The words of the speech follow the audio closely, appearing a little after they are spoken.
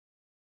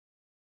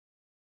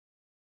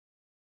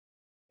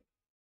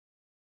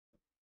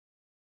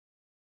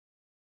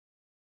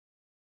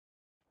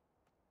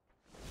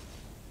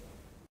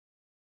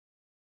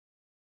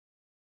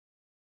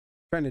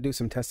Trying to do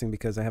some testing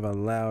because I have a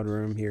loud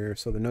room here,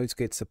 so the noise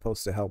gate's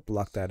supposed to help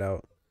block that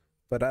out.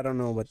 But I don't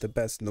know what the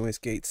best noise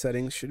gate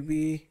settings should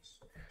be.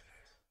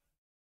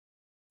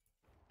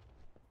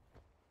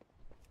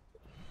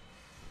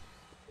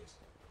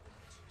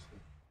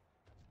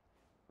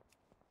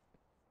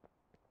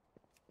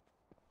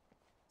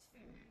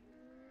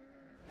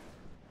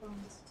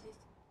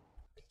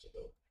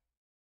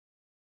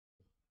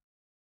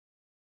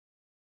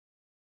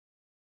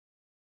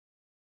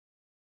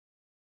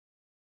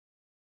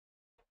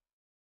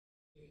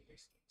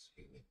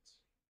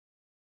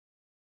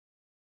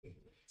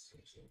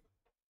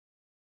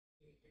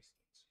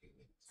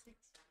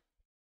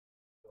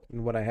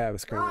 And what I have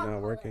is currently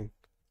not working.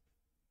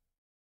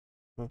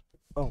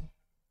 Oh.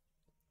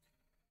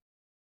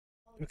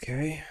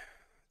 Okay.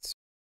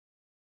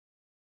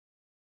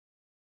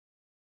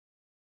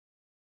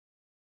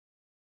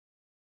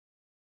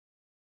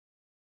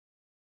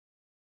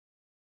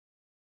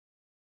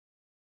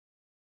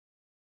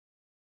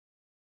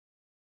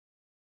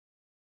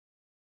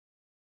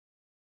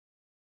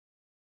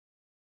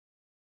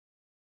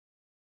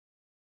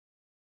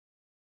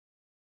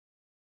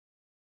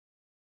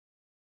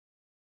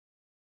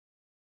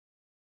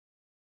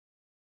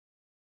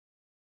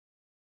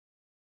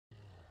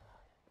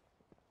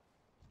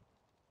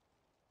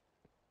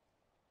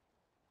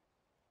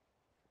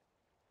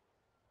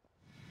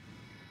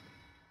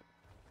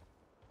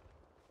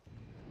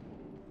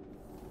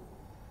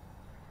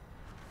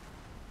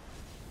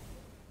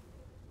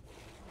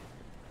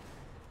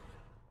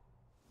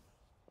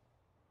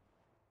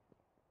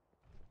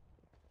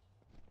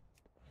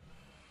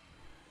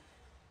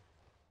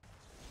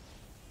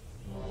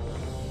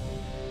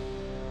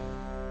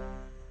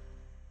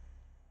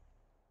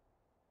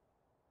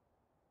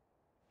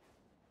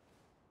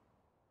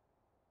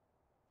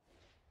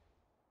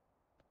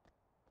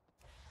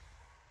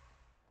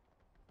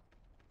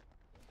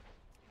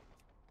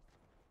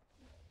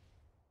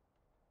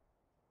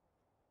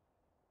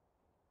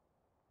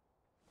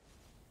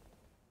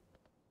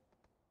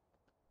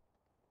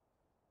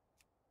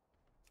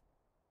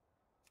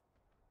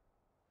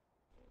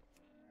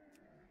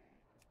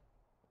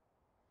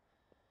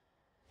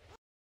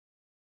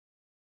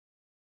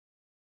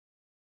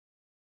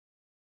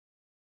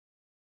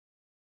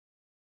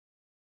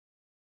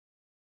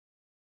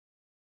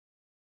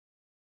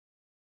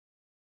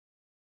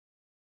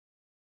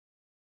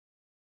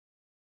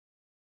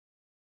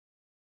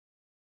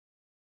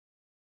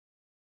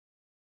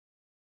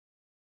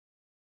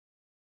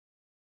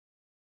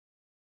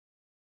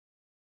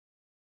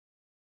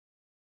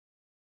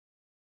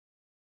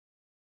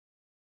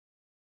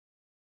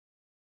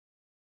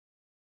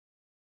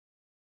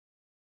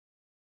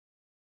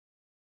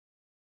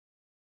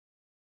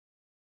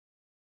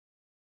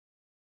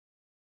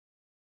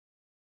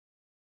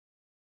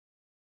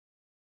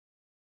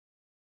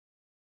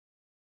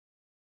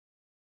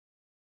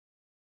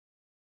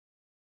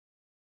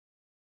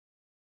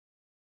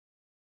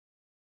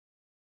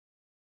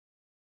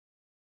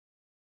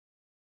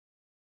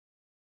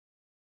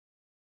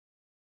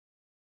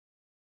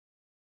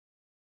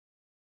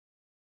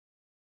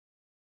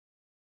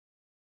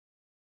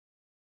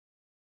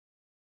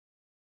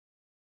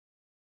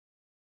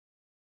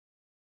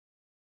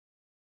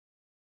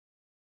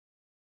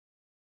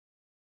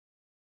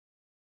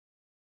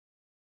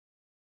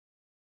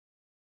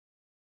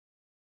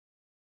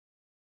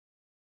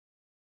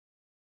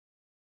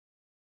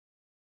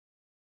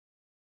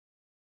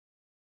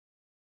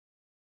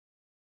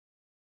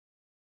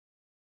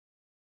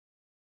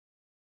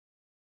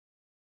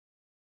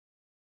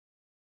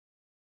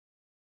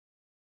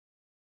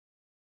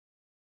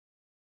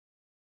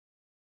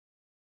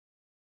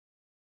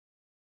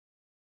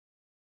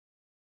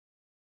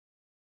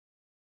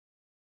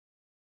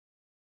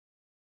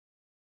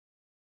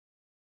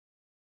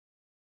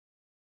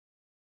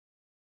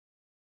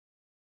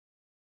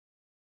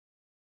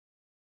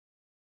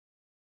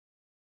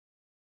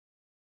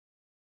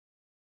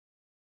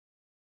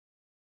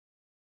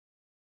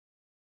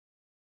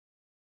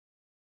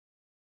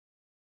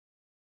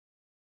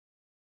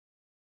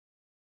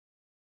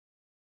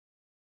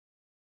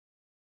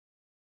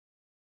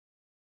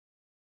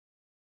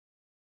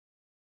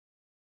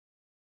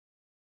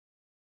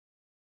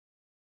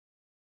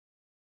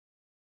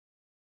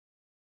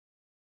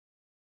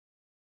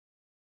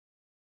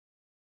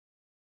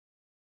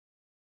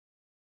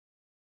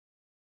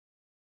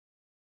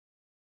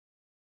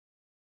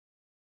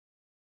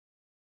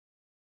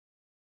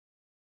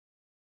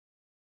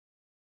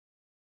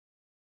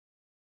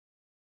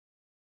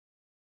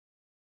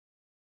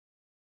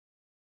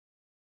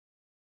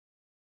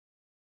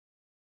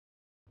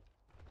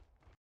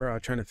 Bro,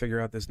 trying to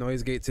figure out this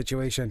noise gate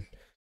situation.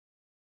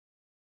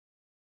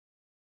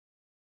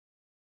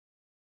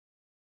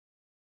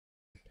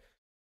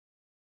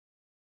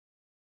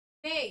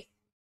 Faith.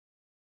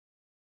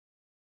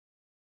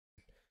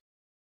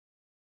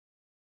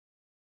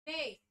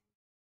 Faith.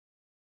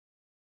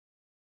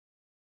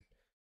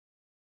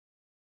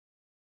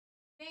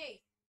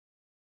 Faith.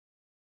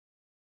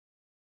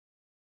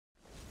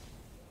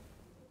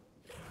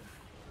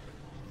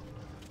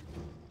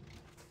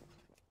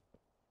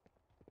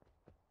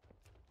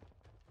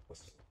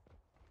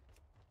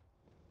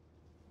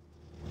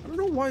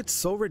 why it's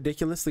so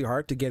ridiculously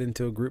hard to get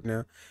into a group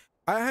now.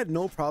 I had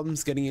no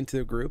problems getting into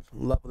a group,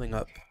 leveling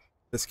up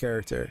this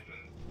character.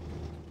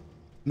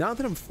 Now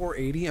that I'm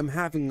 480, I'm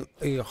having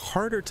a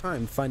harder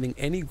time finding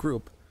any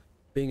group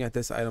being at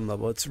this item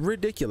level. It's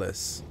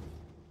ridiculous.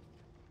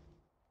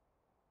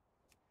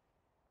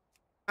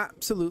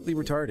 Absolutely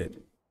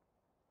retarded.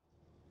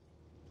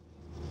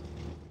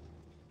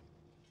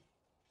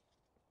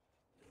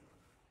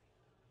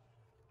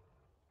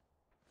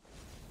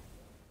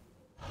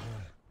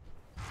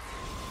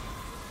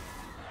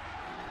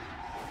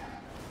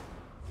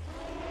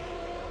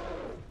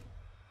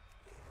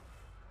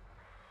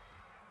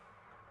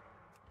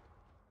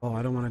 Oh,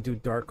 I don't want to do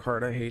Dark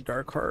Heart. I hate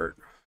Dark Heart.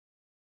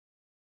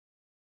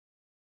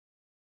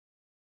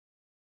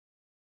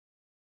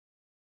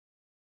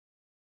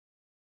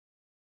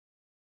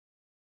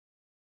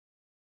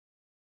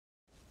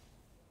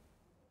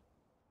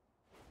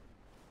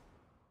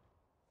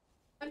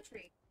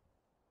 Country.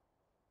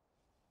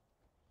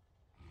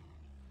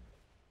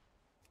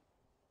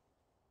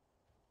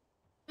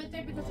 Went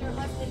there because they're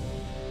less than.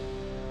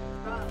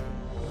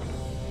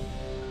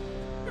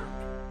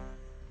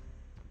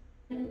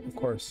 Of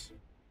course.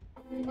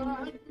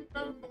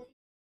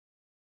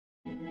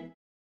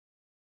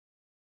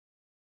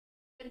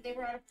 They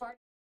were at a party.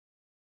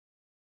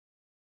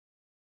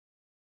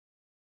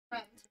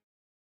 Friends.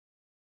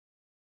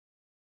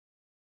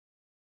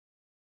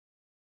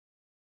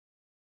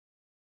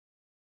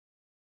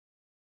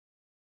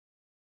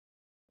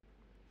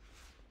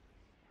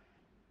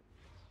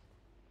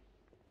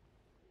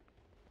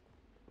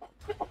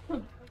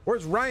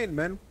 Where's Ryan,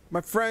 man?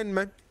 My friend,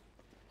 man.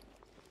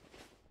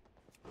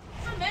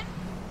 Come on, man.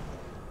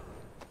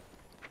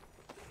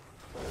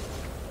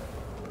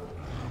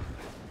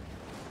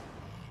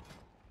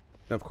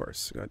 Of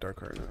course, got Dark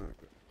Heart now.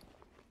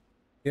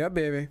 Yeah,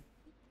 baby.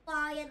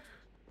 Quiet.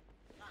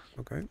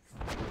 Okay.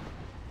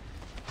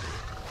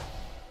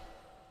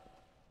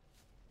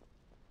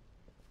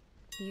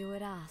 You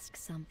would ask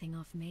something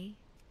of me?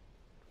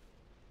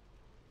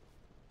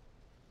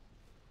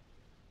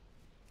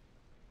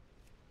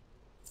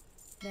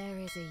 There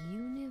is a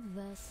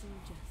universal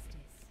justice.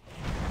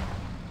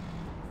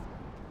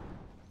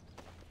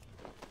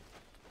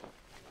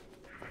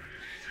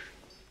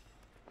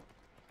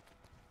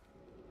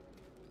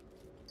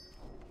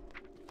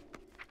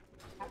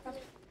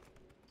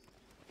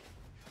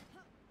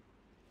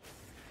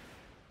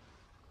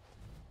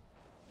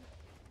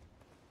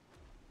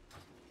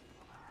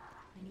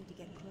 I need to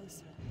get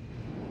closer.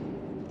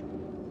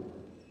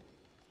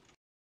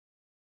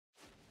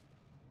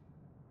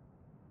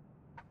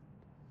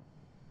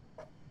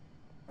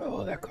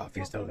 Oh, that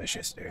coffee is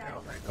delicious, dude.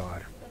 Oh my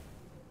god.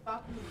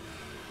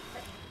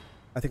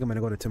 I think I'm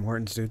gonna go to Tim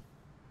Hortons, dude.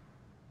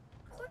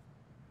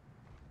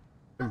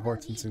 Tim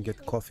Hortons and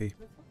get coffee.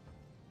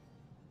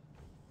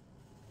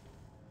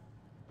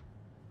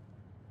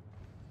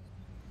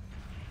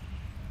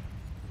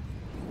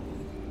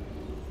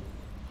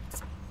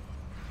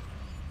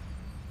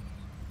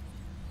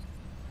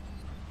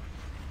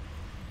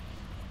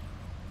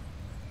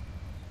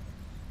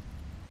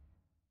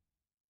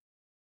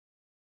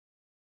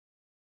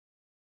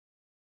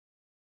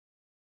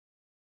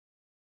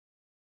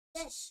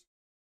 Yes.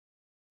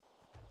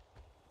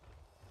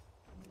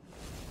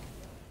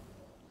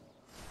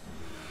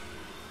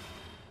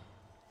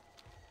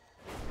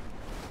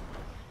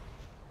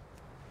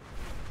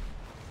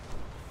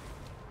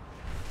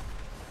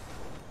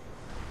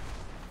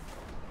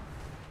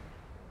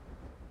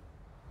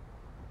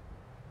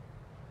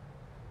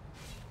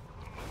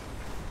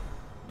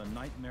 The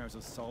nightmare's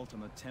assault on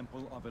the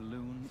Temple of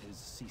Elune is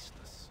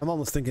ceaseless. I'm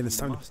almost thinking it's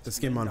We time to put must this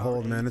game on lend our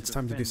hold, man. aid It's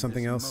time to do defend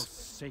something this else.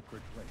 most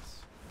sacred place.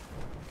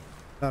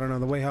 I don't know,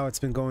 the way how it's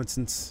been going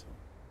since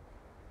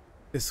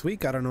this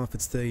week. I don't know if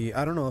it's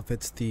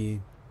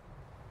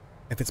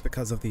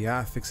because of the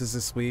affixes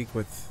this week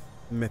with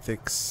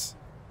mythics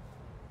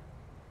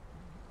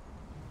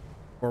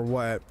or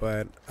what,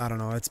 but I don't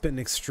know. It's been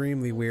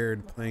extremely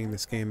weird playing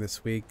this game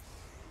this week.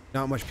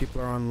 Not much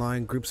people are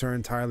online. Groups are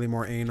entirely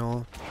more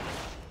anal.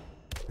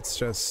 It's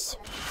just,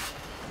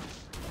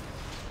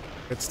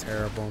 it's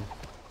terrible.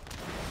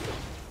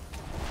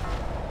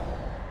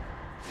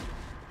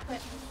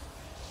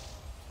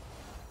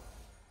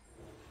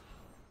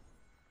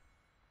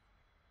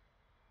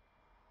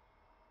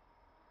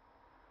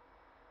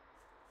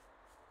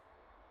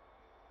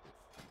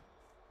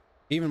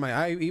 Even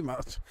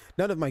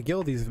none of my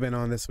guildies have been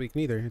on this week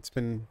neither. It's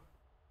been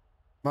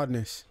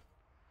madness.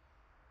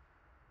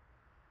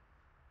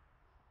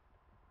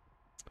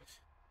 I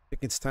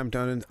think it's time to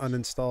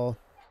uninstall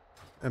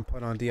and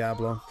put on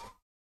Diablo. I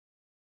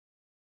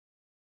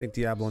think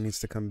Diablo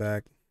needs to come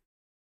back.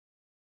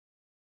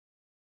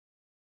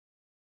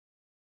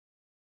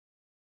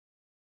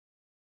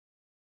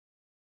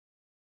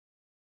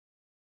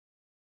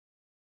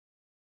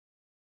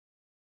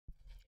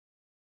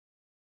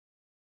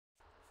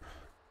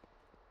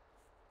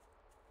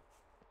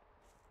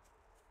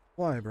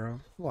 Why, bro?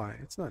 Why?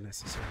 It's not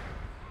necessary.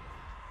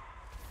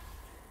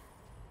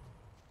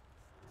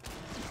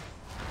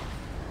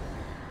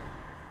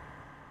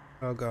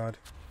 Oh god.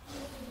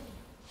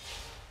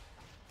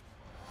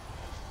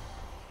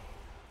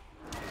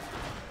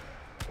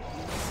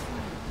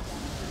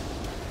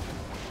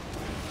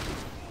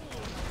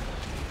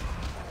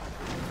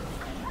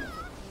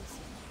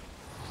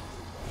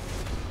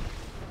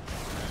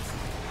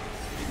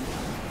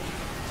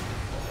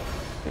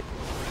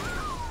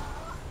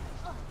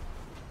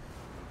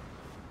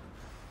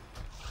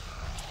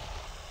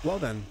 Well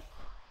then.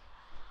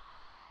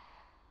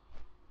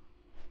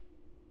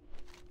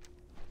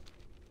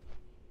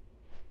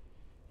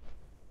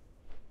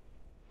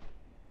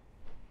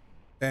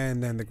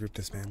 And then the group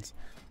disbands.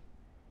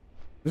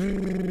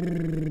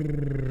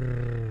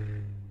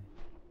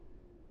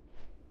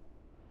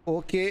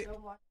 Okay.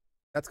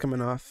 That's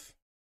coming off.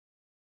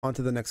 On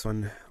to the next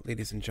one,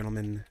 ladies and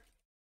gentlemen.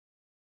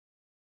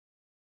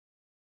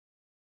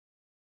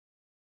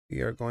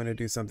 We are going to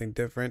do something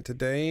different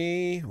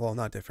today. Well,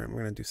 not different.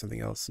 We're going to do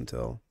something else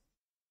until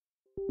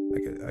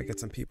I get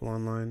some people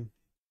online.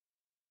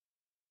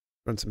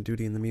 Run some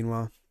duty in the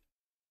meanwhile.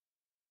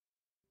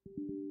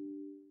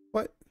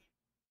 What?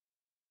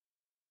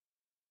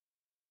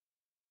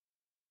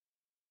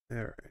 All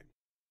right.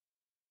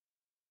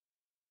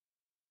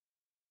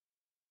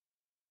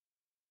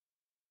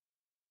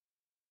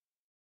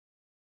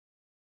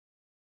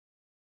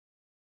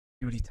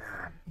 Duty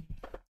time.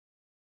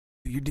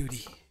 Do your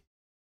duty.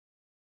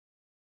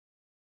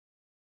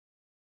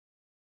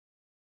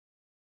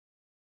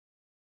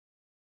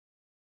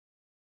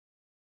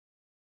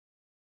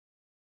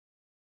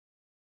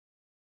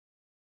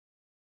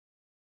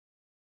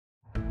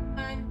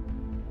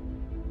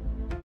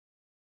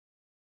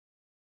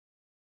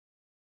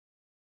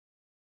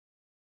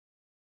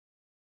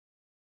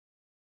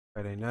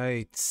 Friday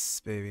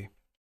nights, baby.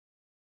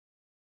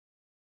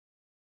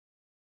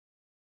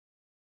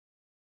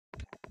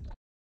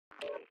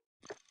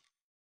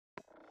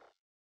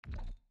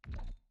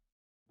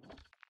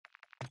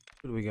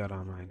 What do we got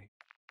online?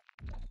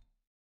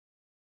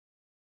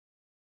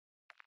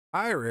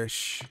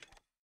 Irish.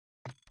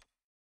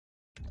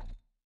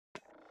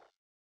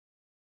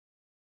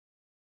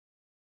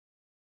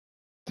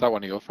 Is that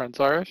one of your friends,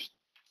 Irish?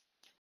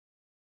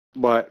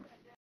 What?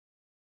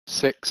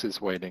 6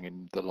 is waiting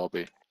in the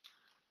lobby.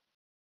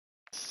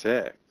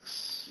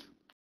 6.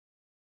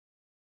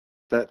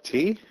 That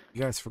T?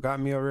 You guys forgot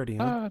me already,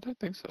 huh? I don't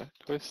think so.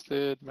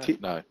 Twisted Man. T-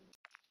 No.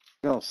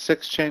 No,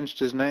 6 changed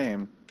his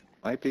name.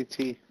 Might be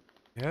T.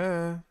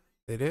 Yeah,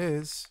 it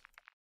is.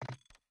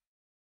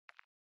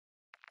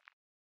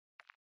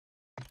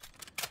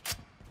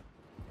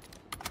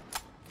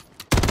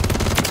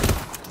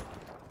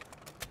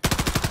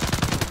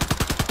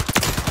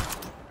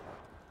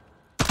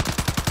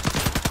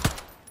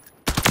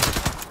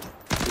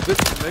 Is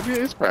it? Maybe it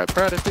is Brad.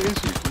 Brad, if it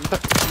is you, can you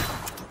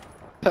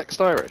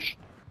text Irish?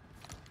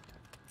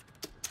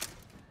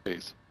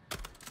 Please.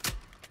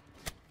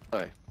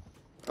 Hi.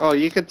 Oh,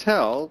 you could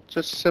tell.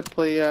 Just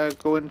simply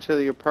go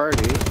into your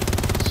party.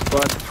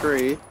 Squad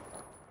 3.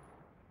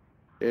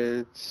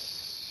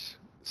 It's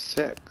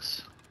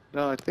 6.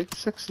 No, I think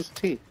 6 is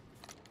T.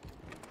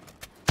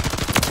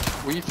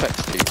 Will you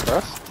text Steve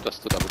first,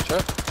 just to double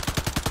check?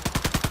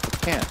 I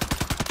can't.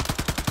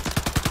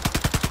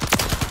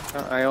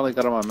 I only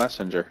got him on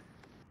Messenger.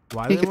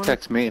 Why He do they can want?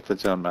 text me if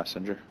it's on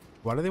Messenger.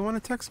 Why do they want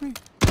to text me?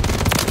 It's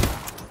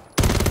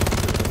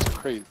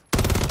crazy,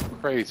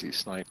 crazy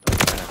snipe like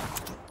that.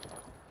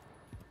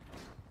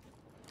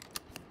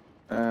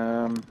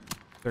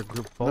 Their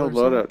group full no or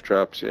something? loadout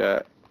drops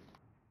yet.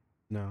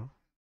 No.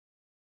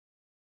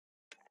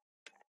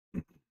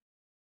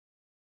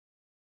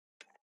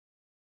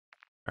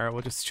 All right,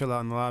 we'll just chill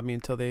out in the lobby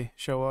until they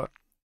show up.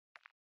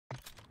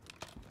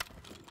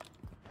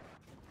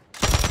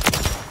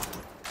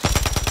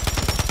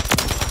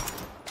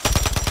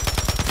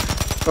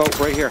 Oh,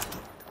 right here.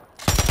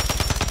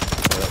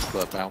 So that's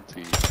the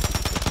bounty.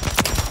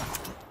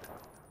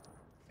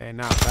 Hey,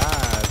 not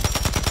bad.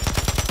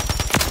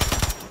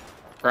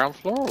 Ground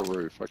floor or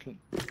roof? I can.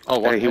 Oh,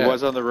 one Hey, he hit.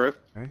 was on the roof.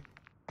 Okay.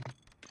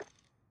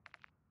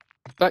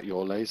 Is that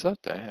your laser?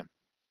 Damn.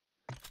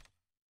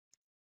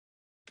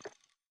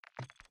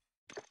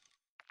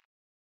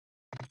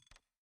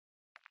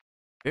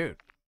 Dude.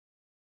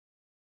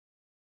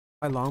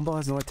 My longbow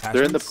has no attachments?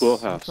 They're in the pool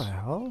house. What the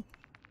hell?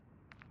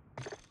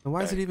 And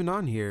why is it Okay. even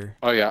on here?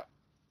 Oh yeah.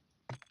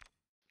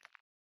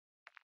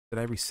 Did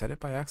I reset it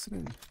by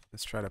accident?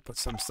 Let's try to put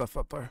some stuff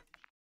up there.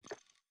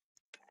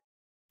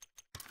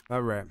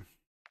 Alright.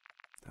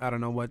 I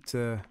don't know what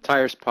to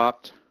Tires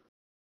popped.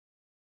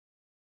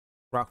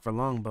 rock for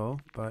longbow,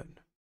 but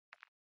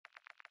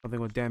something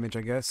with damage,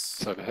 I guess.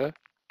 It's over here.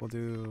 We'll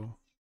do...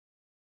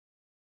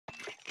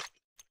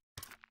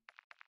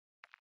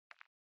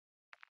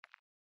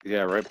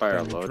 Yeah, right by our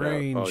Damage loadout.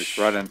 range. Oh, he's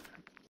running.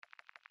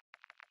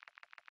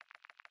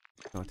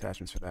 No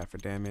attachments for that for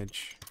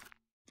damage.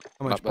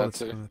 How Not much bad bullets?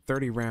 too.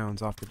 30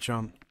 rounds off the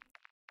jump.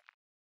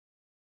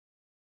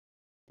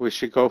 We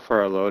should go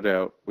for our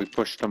loadout. We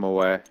pushed him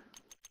away.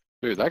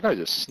 Dude, that guy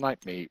just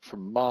sniped me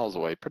from miles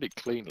away pretty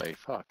cleanly.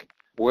 Fuck.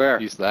 Where?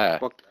 He's there.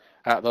 What?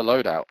 At the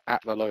loadout.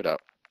 At the loadout.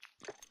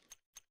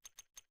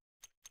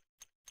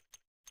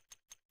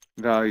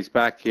 No, he's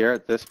back here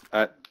at this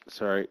at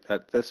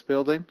this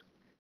building.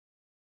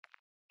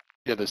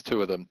 Yeah, there's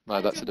two of them. No,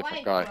 Where's that's your a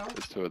different wife, guy. bro?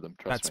 There's two of them.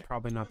 Trust That's me.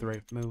 probably not the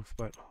right move,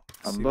 but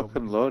I'm see what we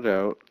looking can-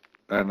 loadout,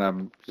 and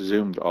I'm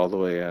zoomed all the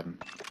way in.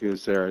 If he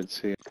was there, I'd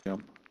see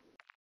him.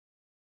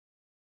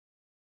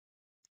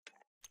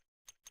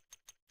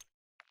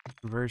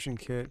 Conversion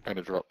kit. I'm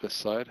gonna drop this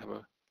side. Have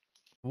a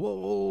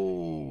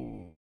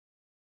Whoa!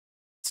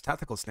 It's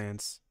tactical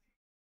stance.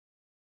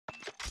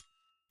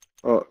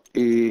 Oh,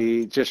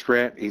 he just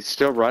ran. He's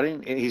still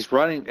running. He's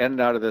running in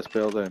and out of this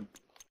building.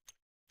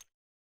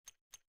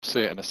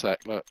 see it in a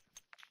sec. Look.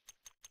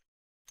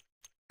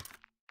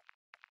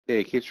 Yeah,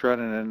 he keeps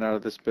running in and out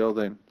of this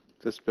building.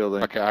 This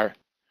building. Okay, Harry.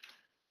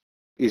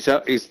 He's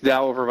out. He's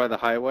now over by the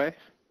highway.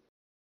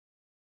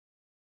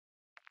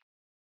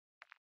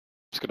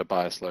 Just gonna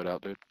buy a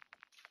loadout, dude.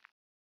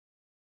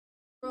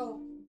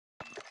 Bro.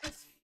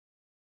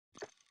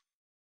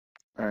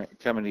 All right,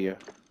 coming to you.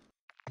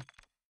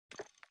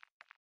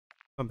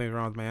 Something's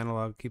wrong with my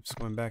analog. Keeps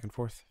going back and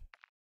forth.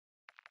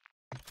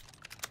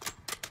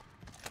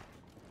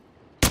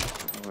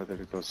 Whether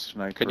to go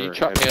sniper. Can you or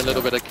chuck me a heavy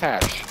little gun. bit of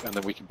cash, and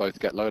then we can both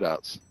get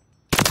loadouts?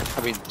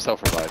 I mean,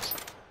 self-revives.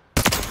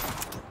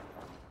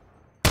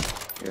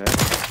 Yeah.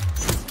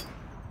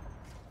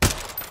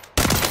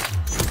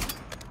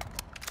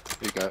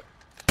 Here you go.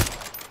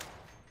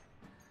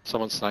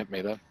 Someone sniped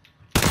me then.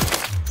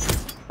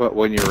 But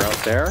when you were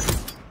out there,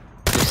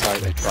 Looks like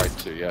they tried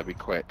to. Yeah, be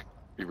quick.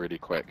 Be really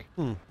quick.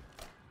 Hmm.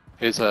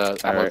 Here's a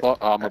Alright.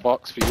 armor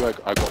box for you. I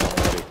got one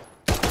already.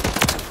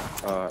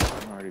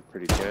 I'm already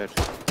pretty good.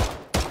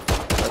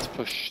 Let's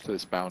push to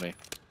this bounty.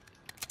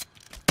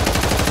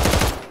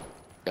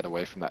 Get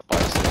away from that buy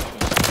station.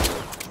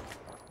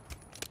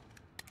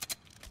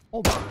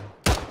 Hold on.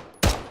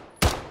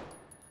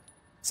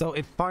 So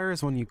it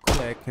fires when you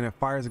click, and it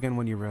fires again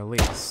when you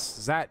release.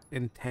 Is that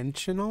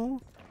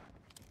intentional?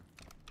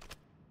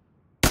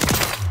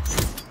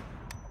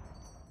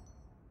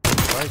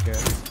 I like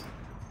it.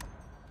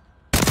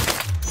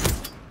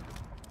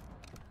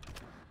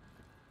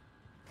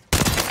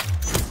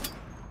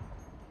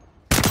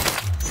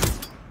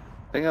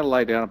 I'm gonna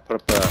lie down and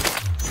put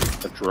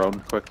up a drone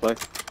quickly.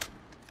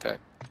 Okay.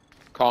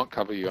 Can't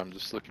cover you. I'm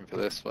just looking for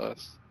this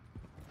first.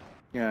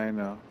 Yeah, I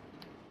know.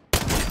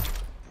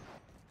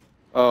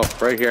 Oh,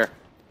 right here.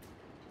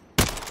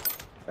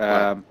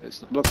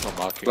 It's look, not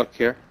marking. look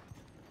here.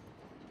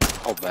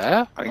 Oh,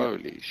 there? I-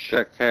 Holy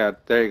shit. Check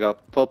out. There you go.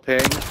 Full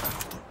ping.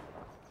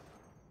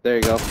 There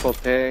you go. Full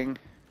ping.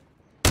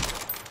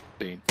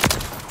 Seen.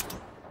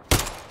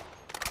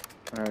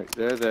 All right,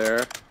 they're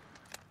there.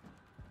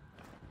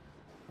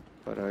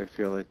 But I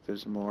feel like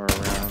there's more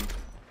around.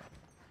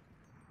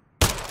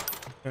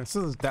 Yeah, this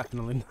is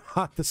definitely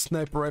not the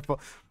sniper rifle.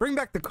 Bring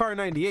back the Car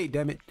 98,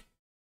 damn it.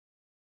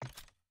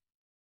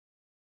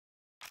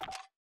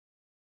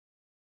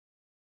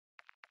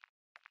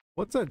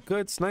 What's a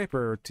good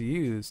sniper to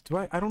use?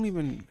 I don't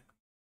even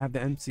have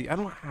the MC. I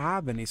don't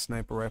have any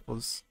sniper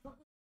rifles.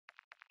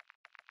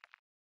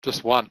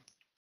 Just one.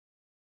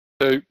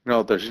 Two.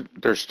 No,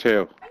 there's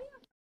two.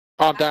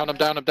 Oh, I'm down. I'm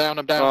down. I'm down.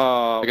 I'm down.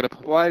 Oh, I gotta-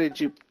 why did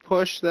you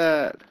push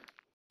that?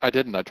 I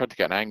didn't. I tried to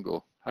get an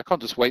angle. I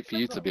can't just wait for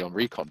you to be on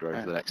recon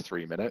drone for the next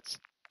 3 minutes,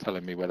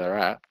 telling me where they're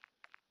at.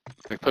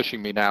 They're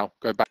pushing me now.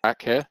 Go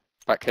back here.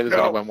 Back here. There's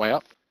No. only one way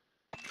up.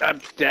 I'm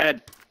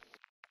dead.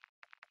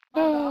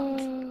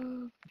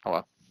 Oh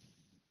well.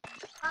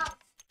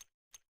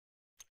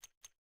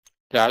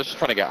 Yeah, I was just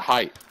trying to get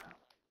height.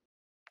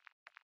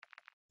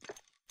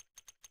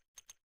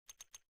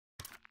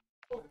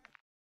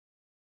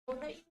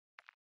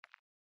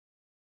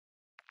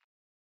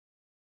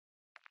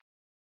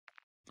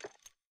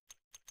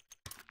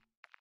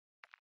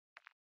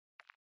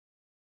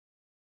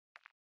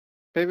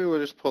 Maybe we'll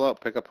just pull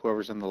out, pick up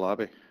whoever's in the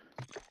lobby.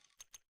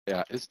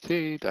 Yeah, is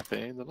T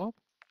definitely in the lob?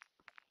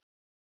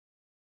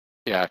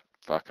 Yeah,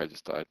 fuck, I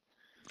just died.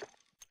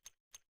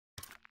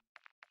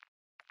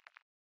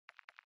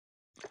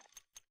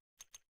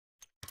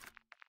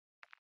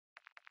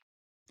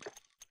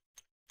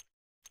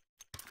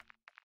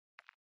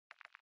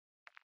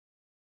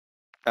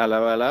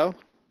 Hello, hello.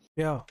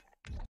 Yo,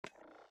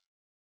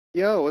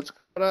 Yo, what's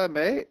going on,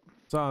 mate?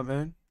 what's up,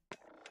 man?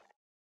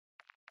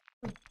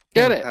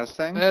 Get it! How's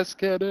things? Let's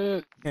get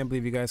it! Can't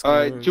believe you guys. Do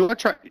you want to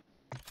try?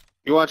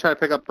 You want to try to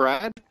pick up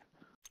Brad?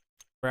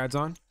 Brad's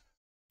on.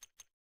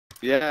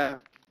 Yeah.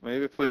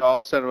 Maybe if we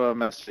all send him a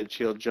message,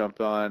 he'll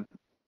jump on.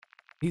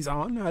 He's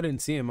on. I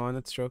didn't see him on.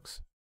 That's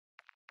jokes.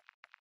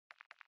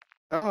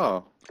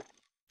 Oh.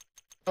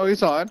 Oh,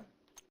 he's on.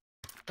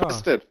 Oh,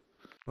 Twisted.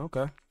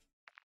 okay.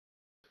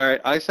 All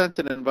right, I sent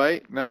an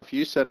invite. Now, if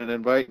you send an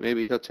invite,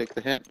 maybe he'll take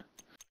the hint.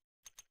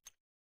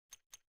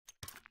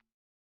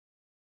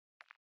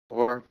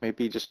 Or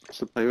maybe just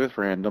to play with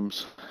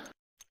randoms.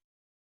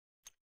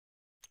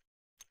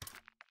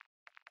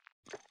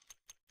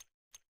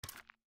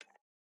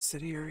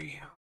 Subsidiary.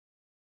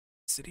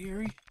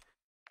 Subsidiary.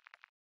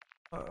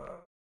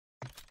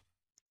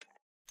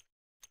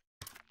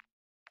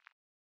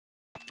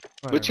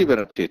 What you been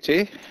up to,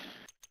 T?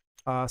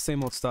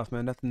 Same old stuff,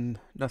 man.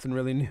 Nothing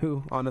really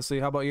new, honestly.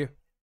 How about you?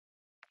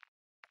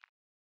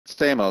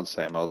 Same old,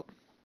 same old.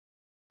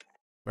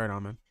 Right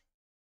on, man.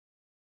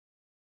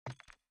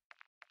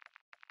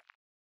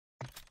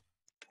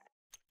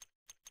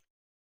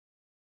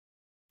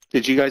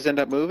 Did you guys end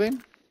up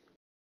moving?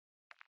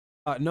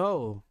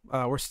 No,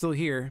 we're still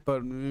here,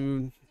 but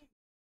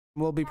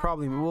we'll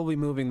be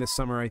moving this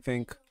summer, I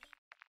think.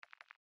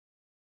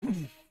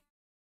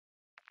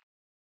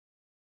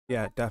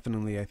 Yeah,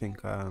 definitely. I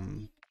think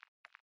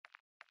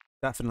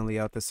definitely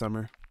out this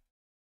summer.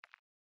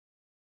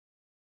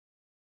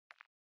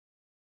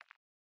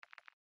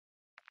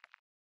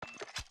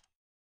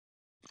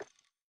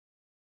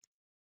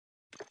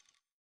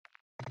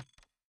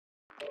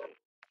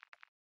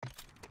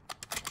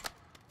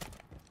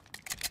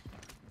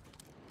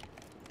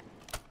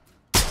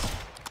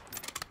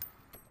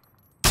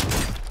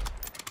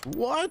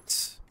 What?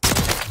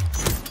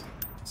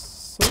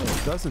 So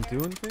it doesn't do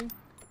anything?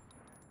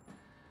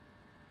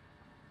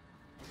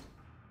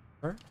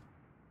 Huh?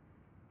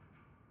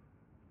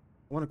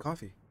 I want a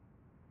coffee. Is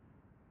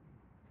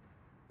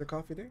there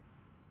coffee there? I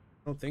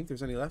don't think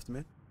there's any left,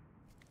 man.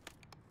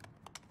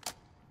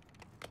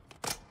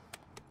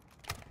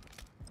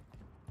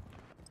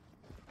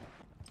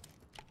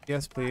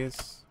 Yes,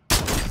 please.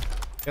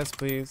 Yes,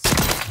 please.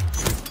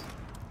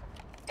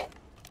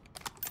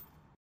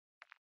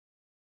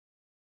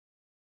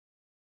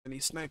 Any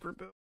sniper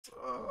builds?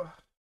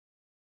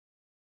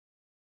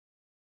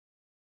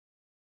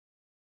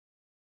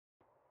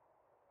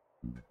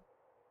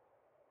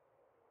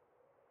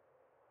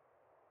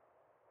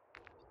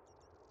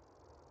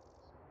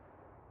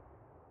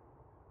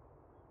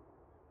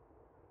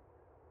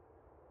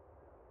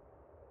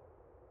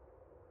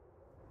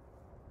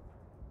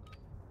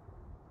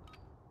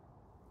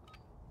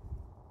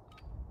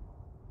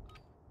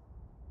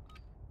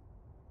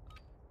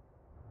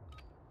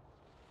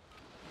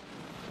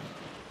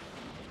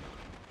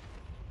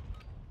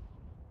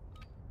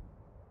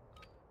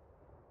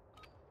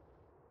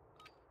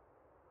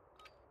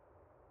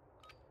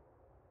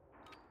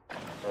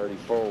 Already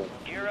full.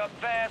 Gear up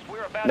fast.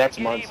 We're about Next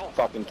to get month's evil.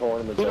 fucking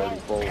tournament's already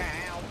full.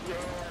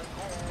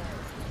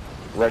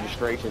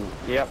 Registration,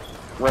 yep.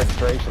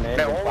 Registration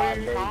ends in 5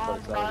 days, but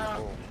it's already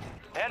full.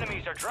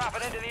 Enemies are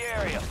dropping into the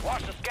area.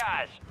 Watch the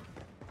skies.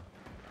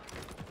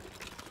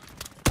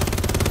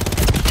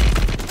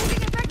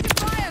 Taking effective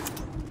fire!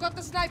 Got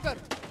the sniper!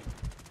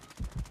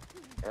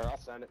 Here, I'll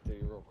send it to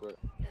you real quick.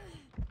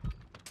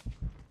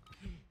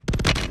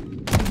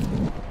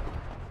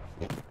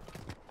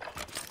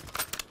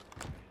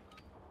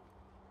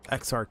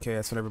 XRK,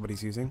 that's what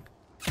everybody's using.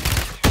 Prep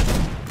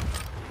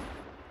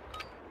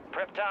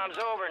time's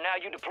over. Now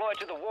you deploy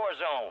to the war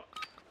zone.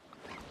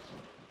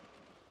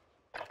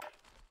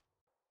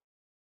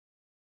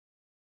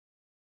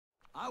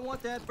 I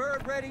want that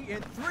bird ready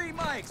in 3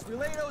 mics.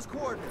 Relay those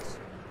coordinates.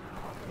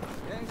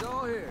 Gang's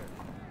all here.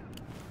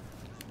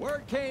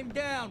 Word came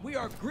down. We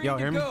are green Y'all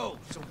to hear me? go.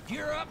 So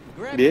gear up and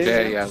grab Yeah,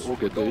 your yeah, shields. all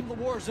good, Go to dude. the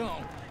war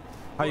zone.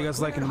 How you guys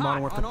We're liking the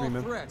cleared Modern hot Warfare on 3, all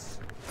man? threats.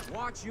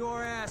 Watch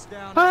your ass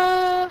down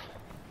there.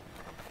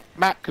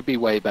 Map could be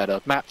way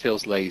better. Map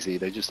feels lazy.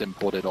 They just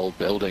imported old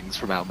buildings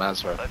from Al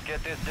Mazrah. Let's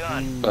get this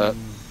done. But,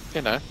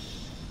 you know,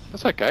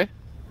 that's okay.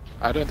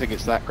 I don't think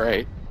it's that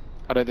great.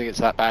 I don't think it's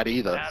that bad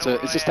either. So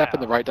it's a step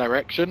in the right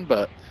direction,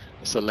 but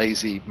it's a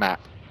lazy map.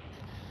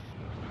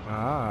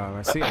 Ah,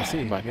 I see,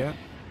 Right. yeah.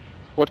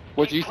 What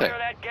do you Clear think?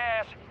 that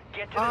gas.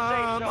 Get to the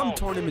safe zone. I'm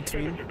torn in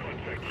between.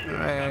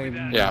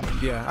 Yeah.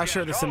 Yeah, I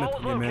share the same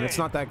opinion, man. It's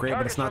not that great,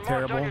 but it's not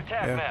terrible.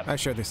 Yeah, I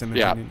share the same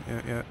Yeah.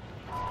 opinion. Yeah.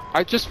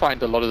 I just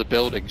find a lot of the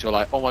buildings, you're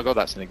like, oh my god,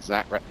 that's an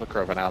exact replica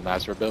of an Al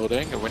Mazrah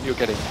building. And when you're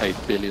getting paid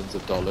billions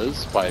of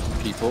dollars by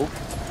people,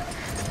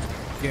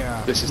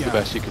 Yeah. this is the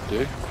best you could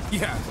do.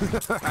 Yeah,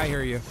 I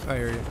hear you.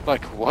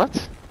 Like,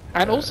 what?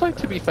 And also,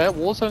 to be fair,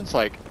 Warzone's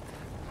like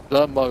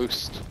the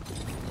most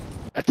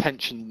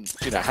attention,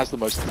 you know, has the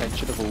most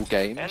attention of all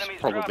games, Enemies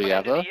probably dropping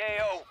into ever. the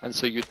AO. And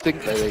so you'd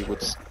think that they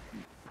would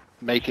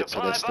make it so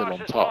they're still on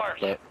boxes top,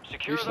 marked. but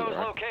Secure usually those they're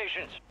not.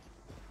 locations.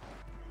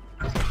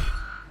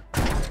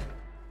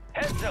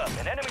 Heads up,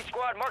 an enemy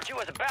squad marked you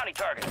as a bounty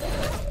target.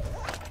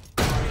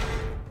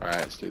 Alright,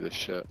 let's do this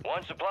shit.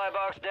 1 supply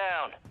box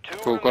down. 2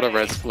 Cool, got a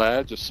remaining. res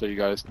flare, just so you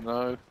guys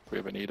know, if we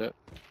ever need it.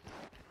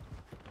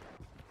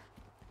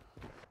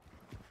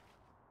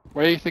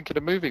 Where are you thinking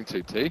of moving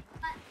to, T? You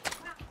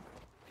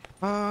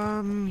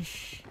got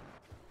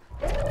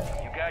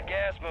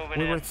gas moving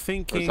We in. were Or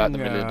thinking. is that the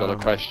 $1 million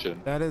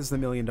question? That is the $1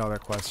 million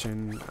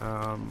question.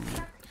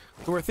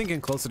 We were thinking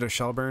closer to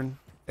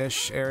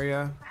Shelburne-ish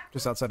area,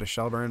 just outside of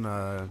Shelburne,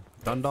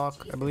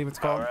 Dundalk, I believe it's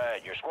called.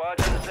 Alright, your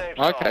squad's in the safe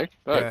zone. Okay,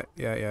 good.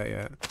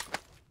 Yeah.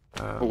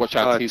 Well, watch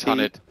out, T's T.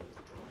 hunted.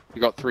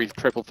 You got 3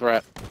 triple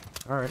threat.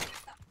 All right.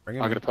 Bring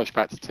him I'm in. gonna push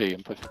back to T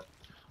and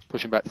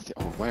push him back to T.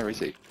 Oh, where is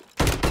he?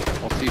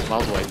 Oh, T's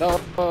miles away. No!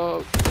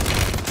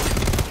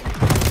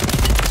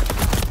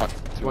 Fuck,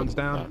 two One's of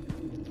them. down.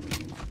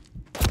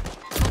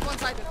 One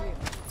side of me.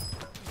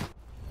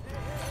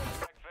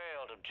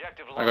 Failed.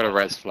 Objective I got a lost.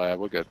 res flare.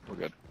 We're good.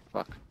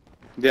 Fuck.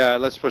 Yeah,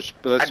 let's push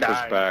back.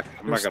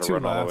 I'm not There's gonna two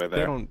run all left. the way They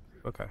there. don't.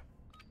 Okay.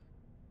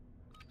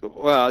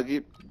 Well,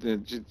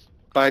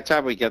 by the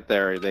time we get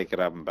there, they could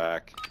have them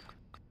back.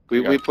 We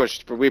Okay.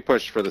 pushed for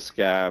the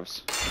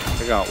scavs.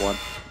 I got one.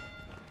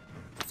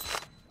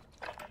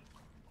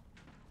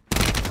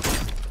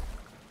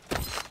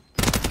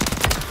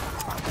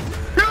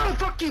 No,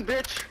 fuck you,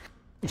 bitch!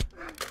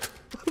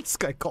 This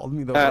guy called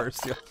me the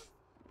worst. Yeah.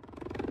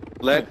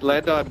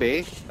 Lead on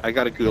B. I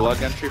got a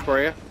gulag entry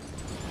for you.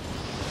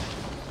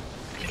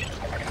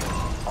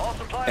 All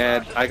supply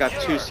And boxes I got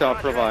secure. 2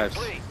 self-revives.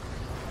 Contract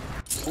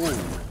Ooh.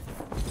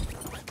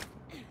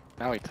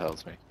 Now he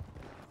tells me.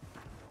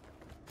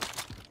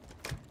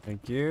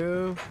 Thank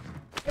you.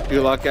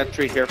 Gulag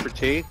entry here for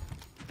T.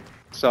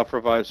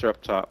 Self-revives are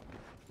up top.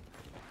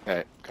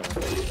 Okay, come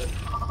on.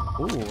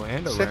 Ooh,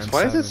 and a 6, Ram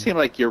why does it 7. seem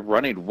like you're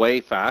running way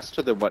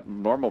faster than what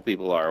normal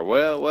people are?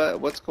 Well,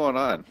 what's going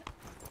on?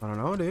 I don't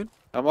know, dude.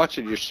 I'm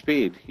watching your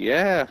speed.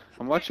 Yeah,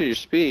 I'm watching your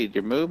speed.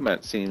 Your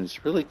movement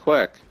seems really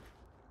quick.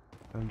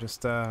 I'm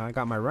just, I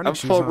got my running I'm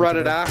shoes full on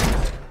running today.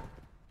 after.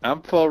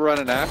 I'm full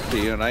running after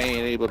you, and I ain't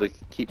able to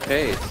keep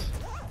pace.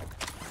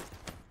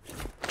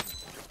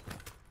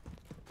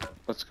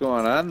 What's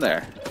going on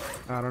there?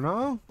 I don't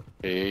know.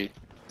 He's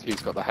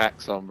got the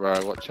hacks on,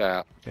 bro. Watch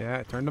out. Yeah,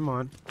 I turned them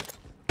on.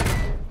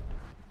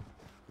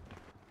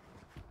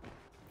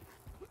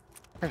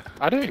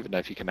 I don't even know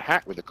if you can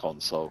hack with the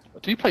console.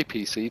 Do you play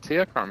PC, T?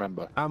 I can't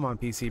remember. I'm on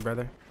PC,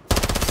 brother.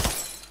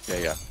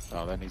 Yeah.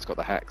 Oh, then he's got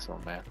the hacks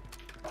on, man.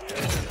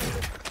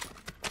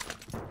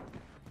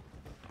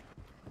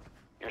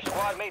 Your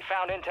squad mate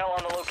found intel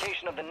on the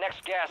location of the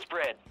next gas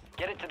spread.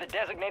 Get it to the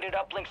designated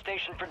uplink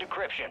station for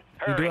decryption.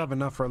 You do Hurry. have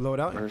enough for a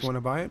loadout if you want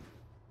to buy it.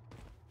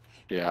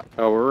 Yeah.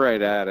 Oh, we're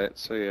right at it,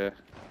 so yeah.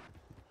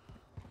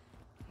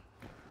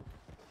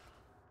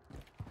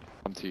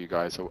 Come to you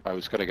guys. I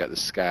was gonna get the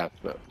scav,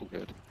 but all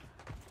good.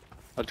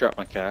 I'll drop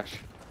my cash.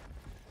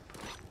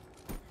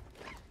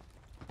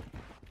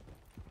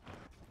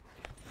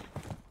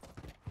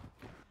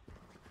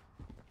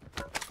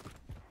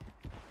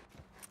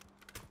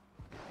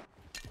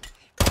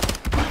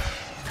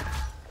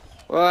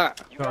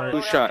 What? You got a Sorry. Who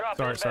loadout shot? drop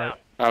Sorry, inbound.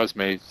 That was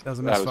me. That was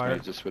a That was misfire.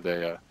 me, just with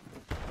a.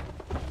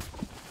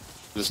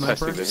 Just Sniper?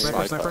 testing this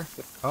Sniper? sniper.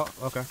 Oh,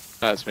 okay.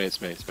 No, it's me.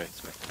 It's me.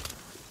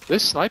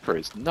 This sniper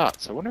is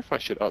nuts. I wonder if I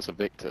should. Oh, it's a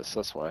Victus.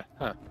 That's why.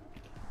 Huh.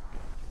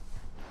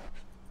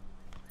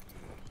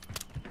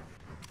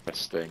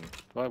 Interesting.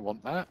 Do I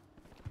want that?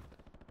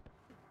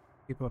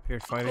 People up here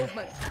fighting.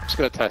 Movement. I'm just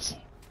gonna test.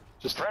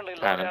 Just Friendly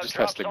cannon. loadout Just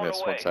drops testing on the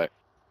this. way. One sec.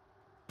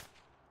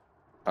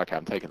 Okay,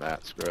 I'm taking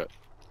that. Screw it.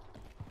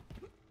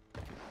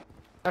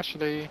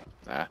 Actually,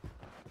 nah.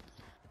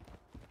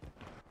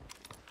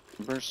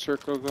 Where's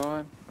circle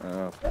going?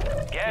 Oh.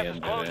 Gas Yeah, is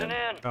closing in.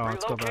 in. Oh,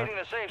 let's go back.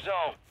 Relocating the safe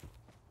zone.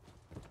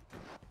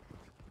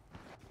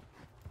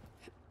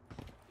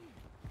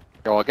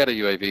 Oh, I'll get a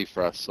UAV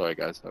for us. Sorry,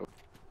 guys. And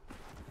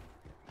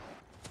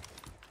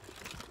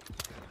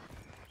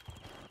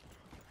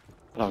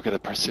I'll get a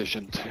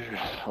precision too.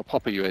 I'll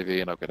pop a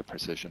UAV and I'll get a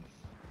precision.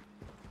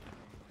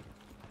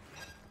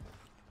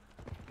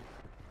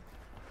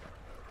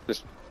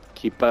 Just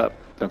keep up.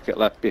 Don't get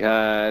left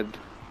behind.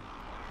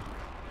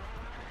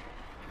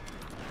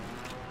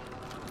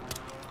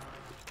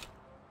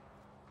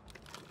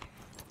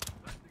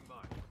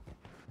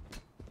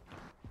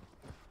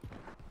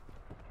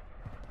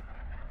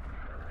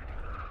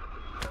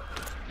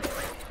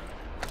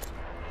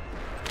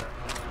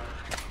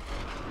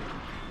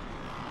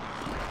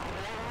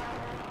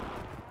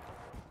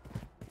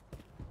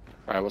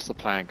 Alright, what's the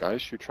plan,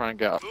 guys? Should we try and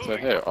get up to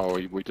here? Oh,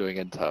 are we doing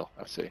intel?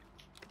 I see.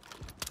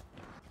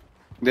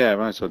 Yeah,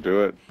 might as well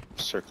do it.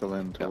 Circle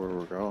into Yep. where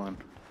we're going.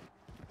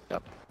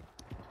 Yep.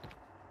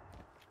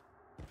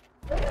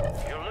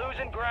 You're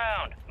losing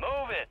ground.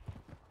 Move it.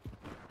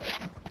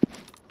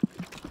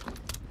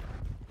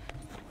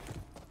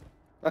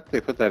 Look, they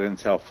put that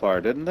intel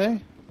far, didn't they?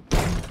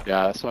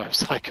 Yeah, that's why I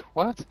was like,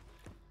 what?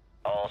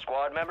 All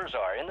squad members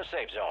are in the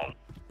safe zone.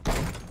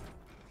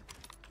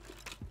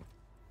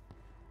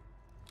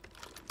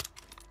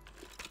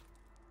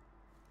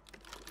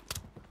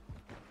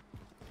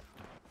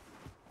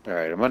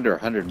 Alright, I'm under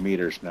 100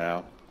 meters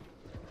now.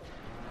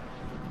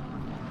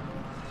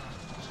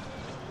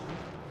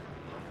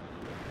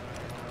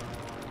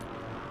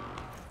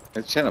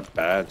 It's in a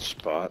bad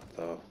spot,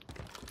 though.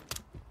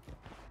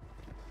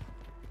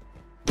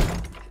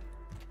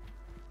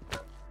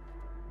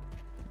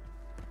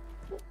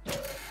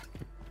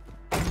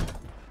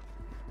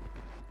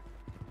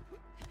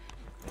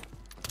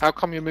 How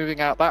come you're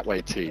moving out that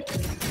way, T?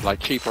 Like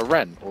cheaper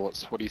rent, or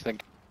what do you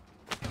think?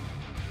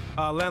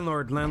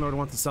 Landlord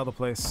wants to sell the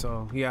place,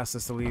 so he asked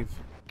us to leave.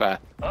 Fair.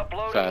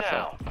 Uploading Fair,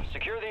 now.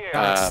 Secure the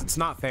area. It's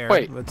not fair.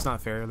 wait. It's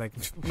not fair. Like.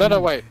 No,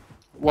 wait.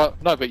 Well,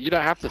 no, but you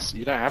don't have to.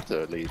 You don't have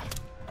to leave.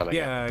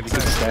 Yeah, You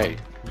exactly. can stay.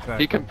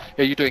 Exactly. You can.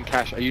 Are you doing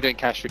cash? Are you doing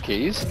cash for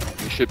keys?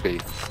 You should be.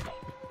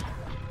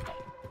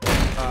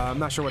 I'm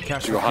not sure what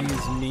cash You're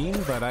fees mean,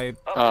 but I.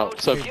 Oh,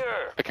 Upload so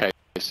secure. okay.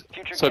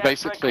 Future So gas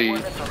spread basically,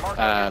 coordinates are marked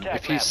on your if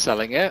attack he's map.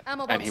 selling it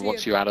Ammo and he box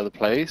wants here. you out of the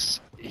place,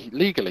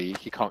 legally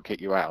he can't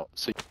kick you out.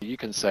 So you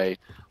can say,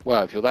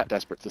 well, if you're that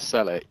desperate to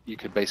sell it, you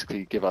could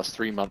basically give us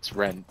 3 months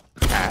rent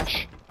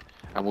cash,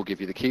 and we'll give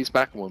you the keys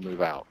back and we'll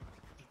move out.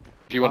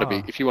 If you want to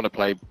Ah. if you want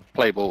to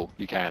play ball,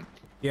 you can.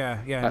 Yeah,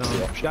 That's the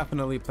no, option.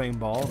 definitely playing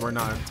ball. We're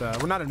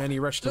not in any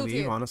rush to Loot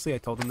leave. here. Honestly, I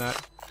told him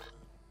that.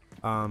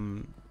 I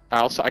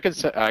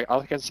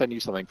can send you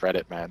something for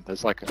Reddit, man.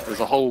 There's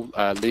a whole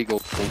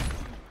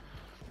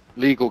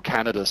legal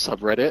Canada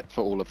subreddit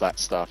for all of that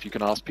stuff. You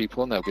can ask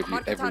people and they'll give you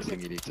Mark the everything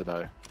target. you need to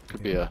know.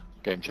 Could be a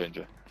game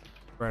changer.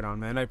 Right on,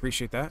 man. I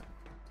appreciate that.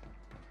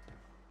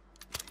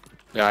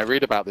 Yeah, I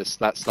read about that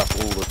stuff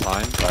all the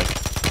time,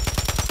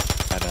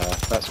 and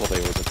that's what they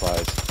always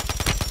advise.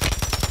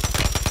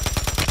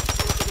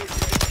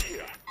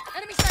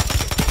 Enemy sniper!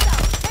 Get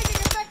down!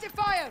 Taking effective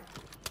fire!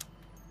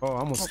 Oh,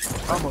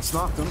 almost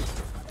knocked him.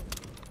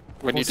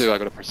 When you do, I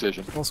got a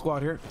precision. Full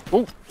squad here.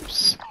 Oh,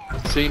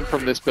 seen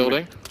from this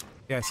building.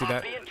 Yeah, I see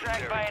that. Being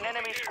tracked by an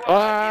enemy squad.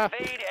 Ah!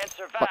 Evade and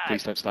survive. Fuck,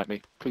 please don't snipe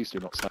me. Please do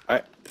not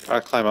snipe.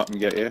 I'll climb up and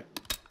get you.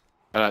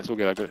 No, it's all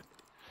good. I got it.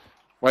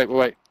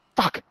 Wait.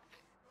 Fuck!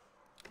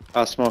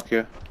 I'll smoke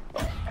you.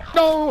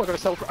 No! I got a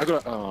self.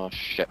 Oh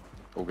shit.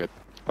 All good.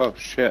 Oh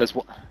shit. There's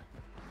one.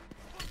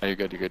 Oh, you're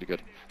good.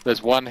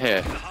 There's one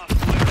here.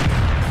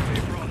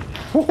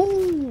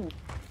 Woohoo!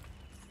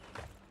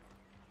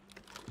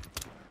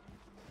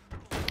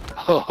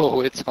 Oh,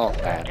 it's hot,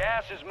 man.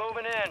 Gas is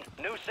moving in.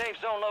 New safe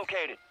zone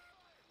located.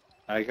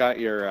 I got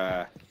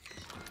your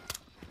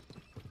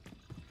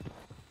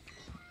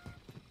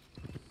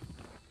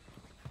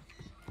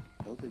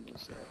building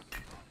was there.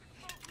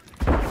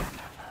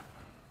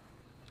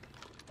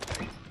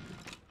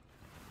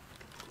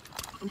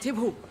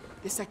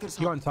 This sector's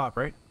You're on top,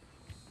 right?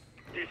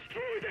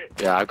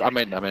 Yeah, I'm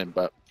in,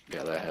 but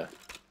yeah, they're here.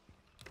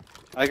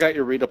 I got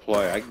your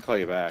redeploy. I can call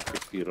you back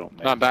if you don't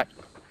make No, I'm back.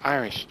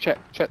 Irish, check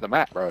the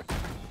map, bro.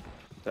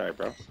 Sorry,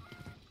 bro.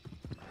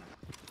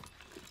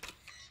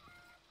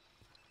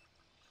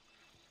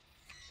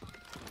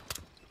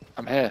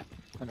 I'm here.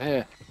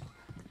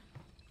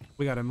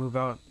 We gotta move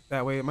out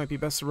that way. It might be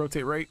best to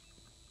rotate right.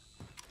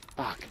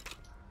 Fuck.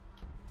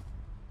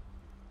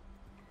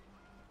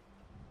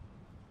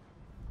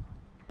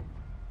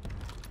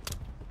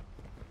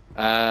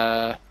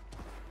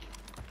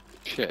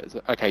 Shit.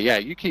 Okay, yeah,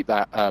 you keep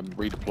that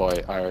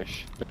redeploy,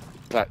 Irish.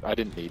 That I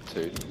didn't need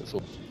to. That's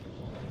all.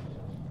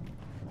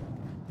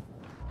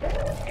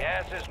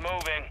 Gas is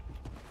moving.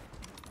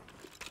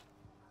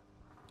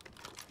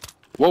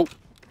 Whoa!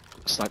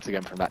 Sniped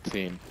again from that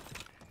team.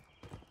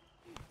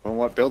 From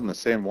what building? The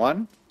same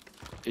one?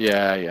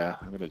 Yeah.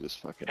 I'm gonna just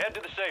fucking. Head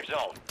to the safe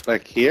zone.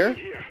 Like here?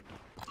 Here.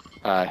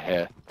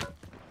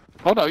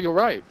 Oh no, you're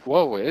right.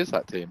 Whoa, it is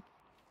that team.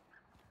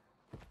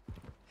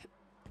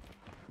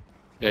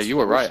 Yeah, you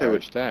were right, Wish I would-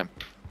 Irish. Damn.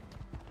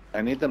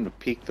 I need them to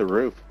peek the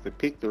roof. If they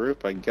peek the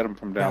roof, I can get them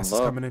from down Gas is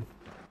low. coming in.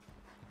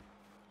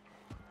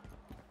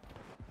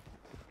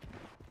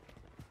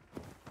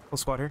 Full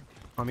squad here.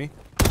 On me.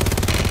 taking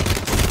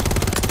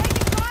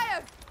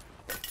fire!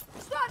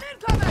 Squad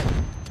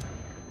incoming!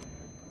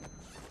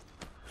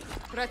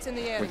 Threats in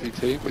the area.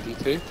 With you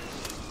too.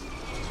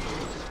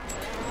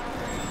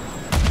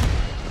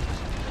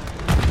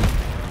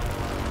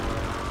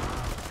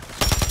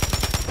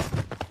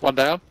 One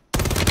down.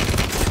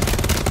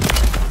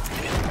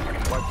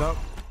 Wiped up.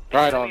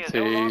 Right on, Enemy is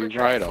no longer team.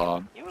 Right tracking.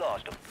 on. You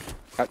lost him.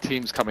 That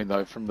team's coming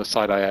though from the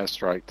side I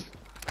airstriked.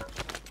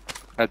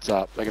 Heads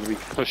up. They're going to be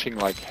pushing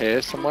like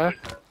here somewhere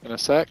in a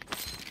sec.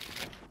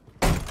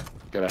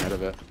 Get ahead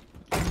of it.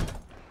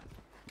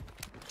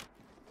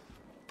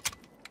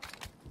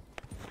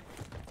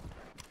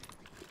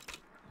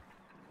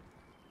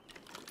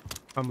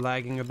 I'm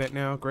lagging a bit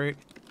now. Great.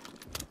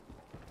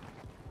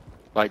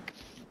 Like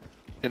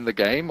in the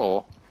game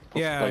or?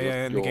 Yeah, like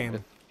in the your-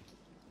 game.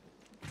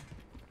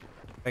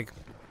 Like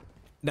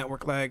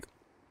network lag.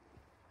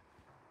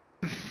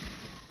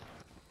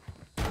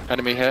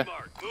 Enemy here.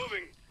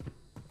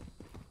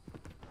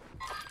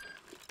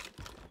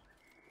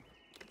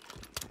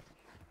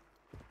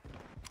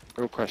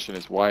 Real question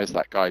is why is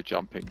that guy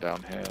jumping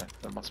down here?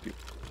 There must be.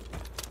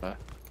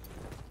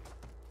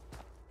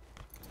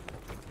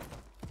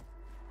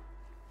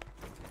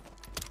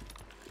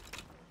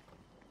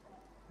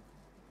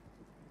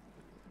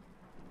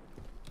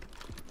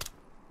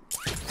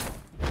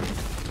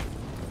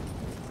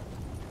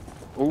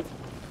 Oh,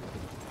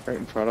 right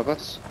in front of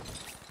us.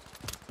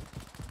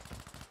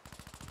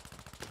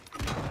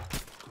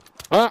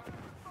 Ah!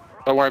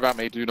 Don't worry about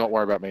me. Do not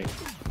worry about me.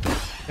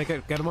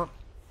 Get him up.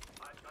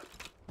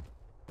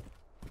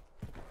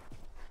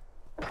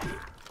 Come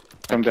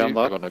Thank down you.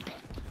 low.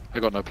 I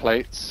got no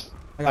plates.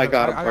 I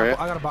got him for you.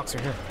 I got a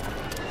boxer here.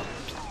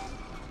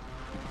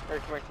 Come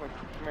here.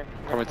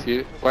 Coming to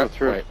you. Go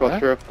through. Wait, Go what?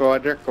 through. Go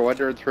under. Go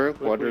under and through.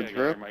 Go under and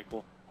through.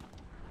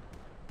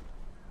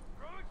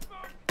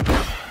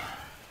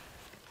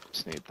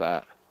 Just need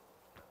that.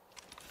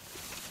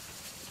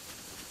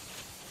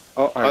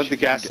 Oh, Alright, the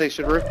gas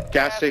station roof.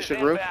 Gas is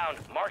station roof. inbound,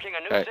 marking a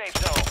new Okay. safe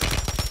zone.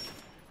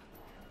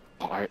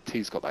 Oh,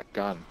 T's got that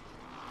gun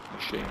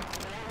machine.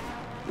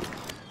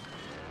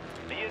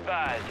 Be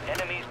advised,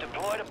 enemies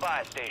deployed a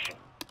buy station.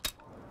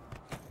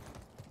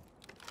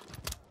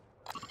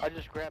 I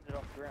just grabbed it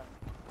off the ground.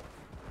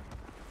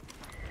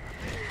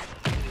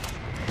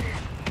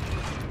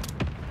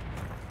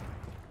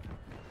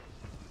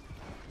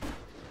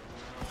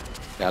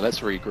 Yeah, let's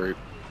regroup.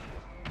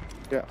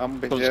 Yeah,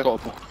 I'm with Someone's you.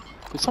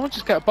 got Did someone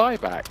just get a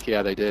buyback?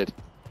 Yeah, they did.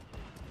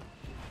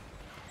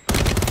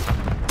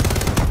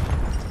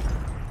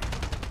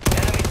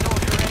 Enemy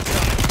soldier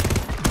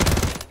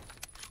incoming.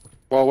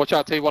 Well, watch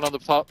out, T1 on the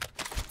top.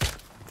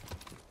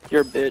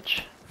 You're a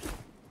bitch.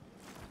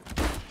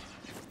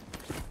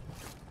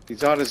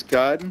 He's on his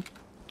gun.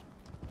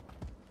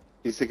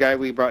 He's the guy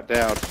we brought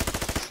down.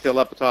 Still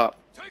up top.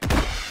 He's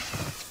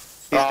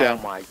Oh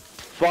down. my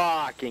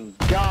fucking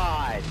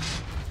god!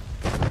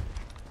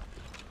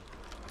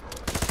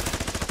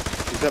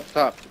 He's up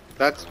top.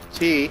 That's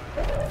T.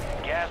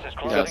 Gas is He's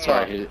closing up in.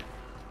 top. Sorry.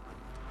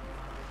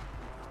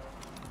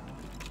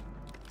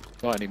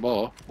 Not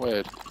anymore.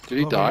 Weird. Did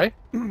he Over die?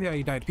 here. Yeah,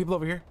 he died. People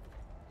over here.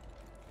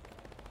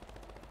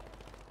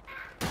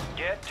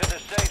 Get to the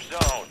safe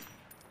zone.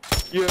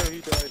 Yeah, he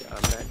died.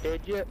 I'm not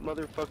dead yet,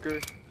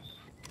 motherfucker.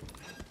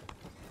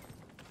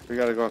 We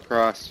gotta go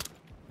across.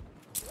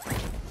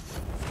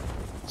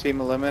 Team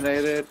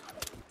eliminated.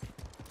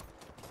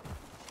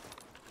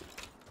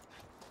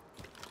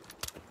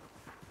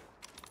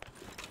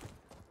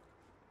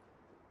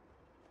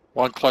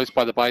 One close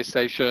by the buy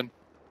station.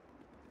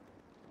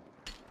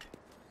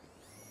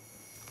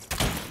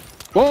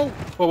 Whoa!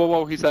 Whoa, whoa,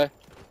 whoa, he's there.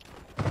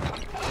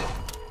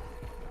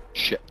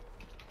 Shit.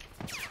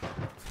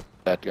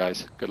 Dead,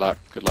 guys. Good luck,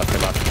 good luck,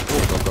 good luck. Go,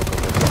 go, go, go,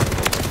 go, go,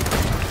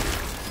 go.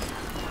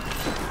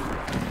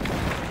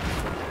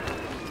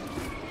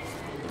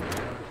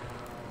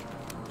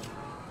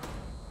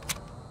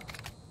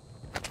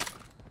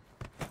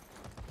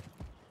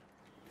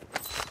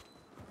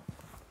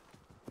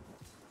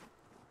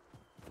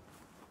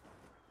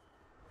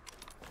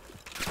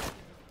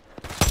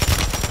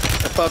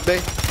 Above me.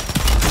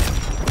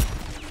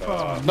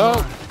 Oh, No!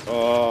 my.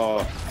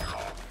 Oh,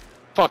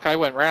 Fuck, I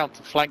went round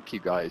to flank you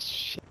guys.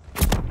 Shit.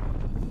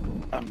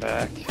 I'm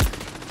back.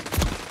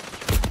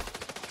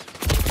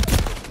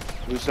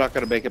 Who's not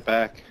gonna make it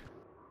back?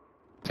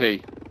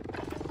 T.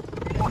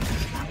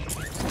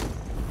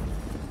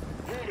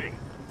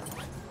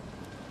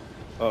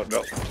 Oh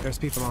no. There's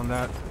people on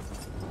that.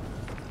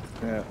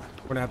 Yeah.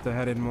 We're gonna have to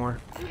head in more.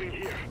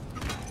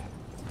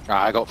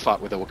 Ah, I got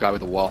fucked with a guy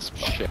with a wasp.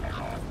 Shit.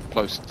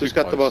 Close. Too Who's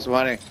got the close. most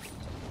money?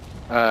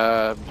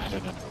 I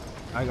don't know.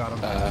 I got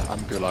him. I'm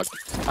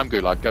Gulag. I'm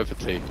Gulag. Go for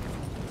T.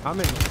 I'm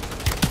in.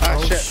 Ah,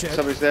 Oh, shit. shit.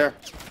 Somebody's there.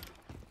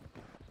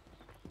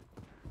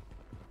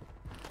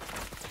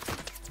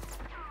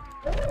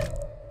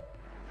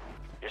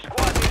 Your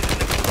squad is in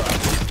the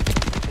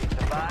gulag. They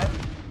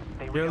survive.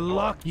 They You're redeploy.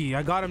 lucky.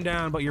 I got him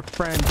down, but your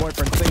friend,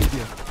 boyfriend saved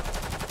you.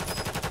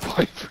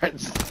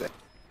 Boyfriends.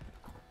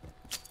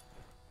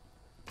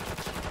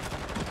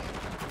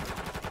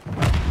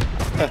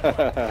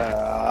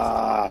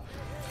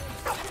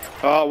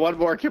 Oh, one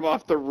more came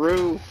off the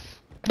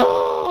roof.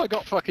 No, I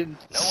got fucking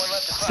No one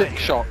left to sick fight.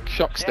 shock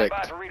Stand sticked.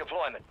 by for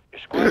redeployment.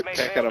 Your squad mates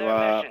Picking failed them their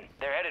up. mission.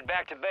 They're headed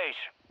back to base.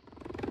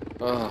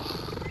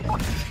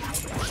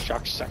 Ugh.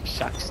 Shock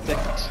sticked.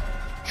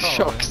 Oh,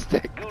 Shock man.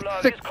 stick.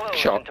 Gulag Thick is closed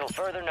shock. until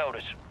further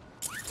notice.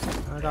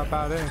 I got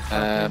about it.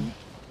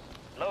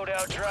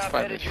 Loadout drop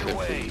Find headed this your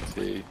way.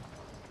 T.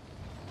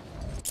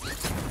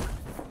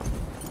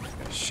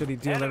 Shitty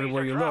deal Enemies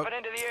everywhere are you look. dropping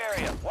into the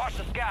area. Watch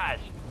the skies.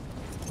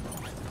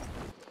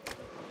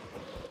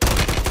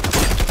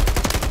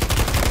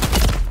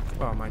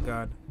 Oh my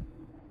god.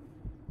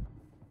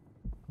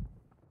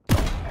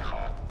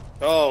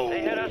 Oh.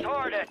 They hit us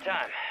hard that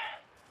time.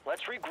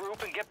 Let's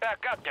regroup and get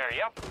back out there,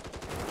 yep.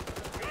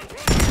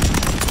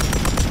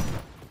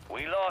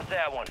 We lost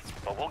that one,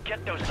 but we'll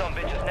get those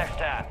sumbitches next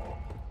time.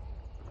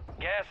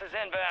 Gas is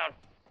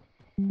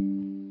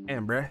inbound.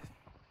 Damn, bruh.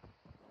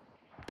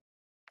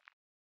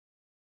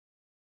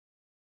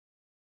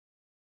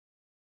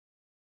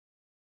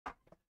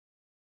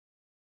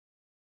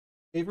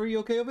 Avery, you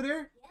okay over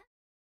there?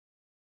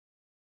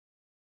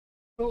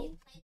 Oh,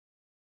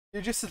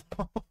 you're just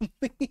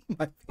lonely,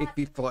 my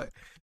baby boy.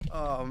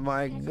 Oh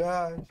my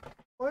gosh.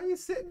 Why are you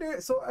sitting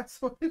there? So I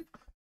saw you.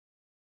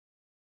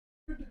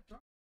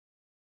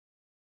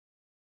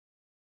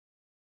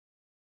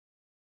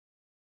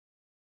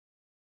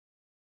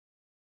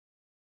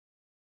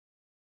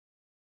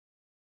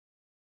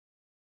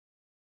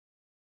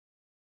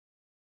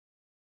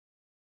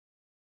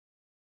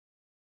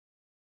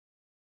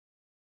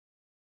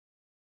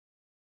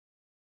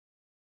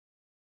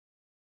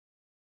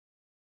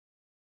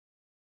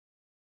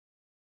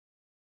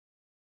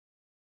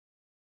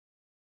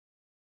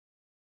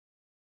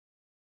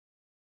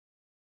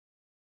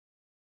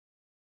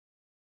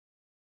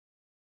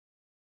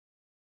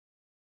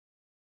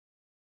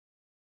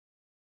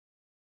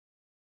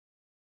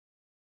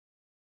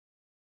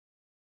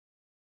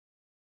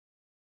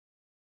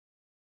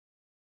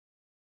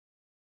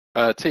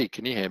 T,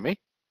 can you hear me?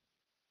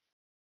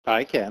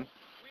 I can.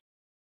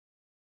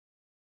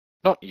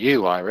 Not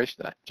you, Irish.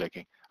 No,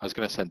 joking. I was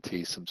going to send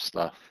T some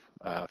stuff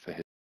for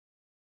his.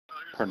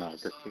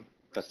 Pornography.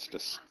 That's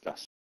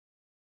disgusting.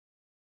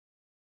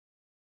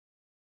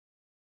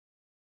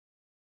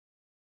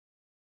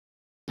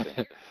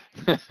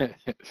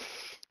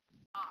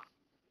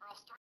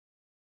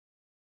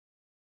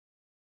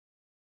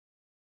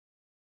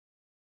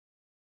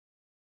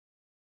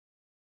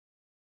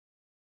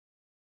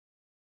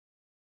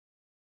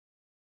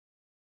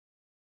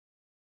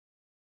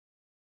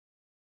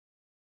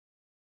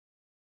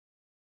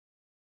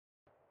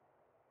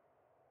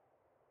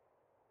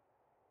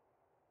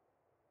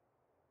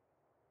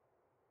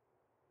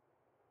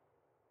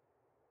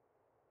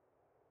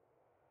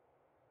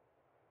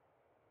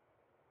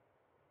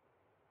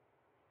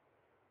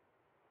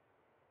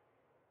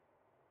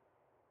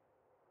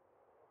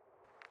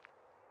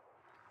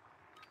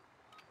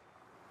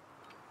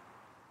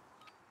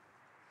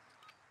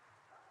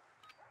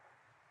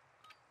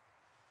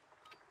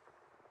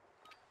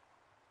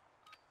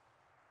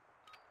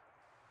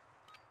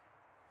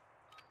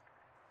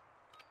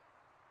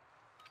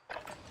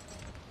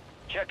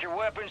 Check your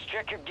weapons,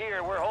 check your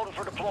gear. We're holding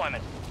for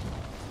deployment.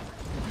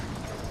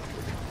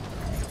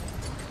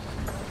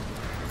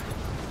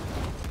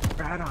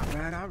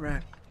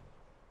 Right.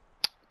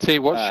 T,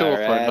 what's your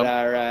phone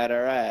number?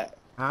 Alright.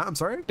 I'm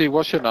sorry? T,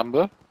 what's your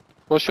number?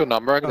 What's your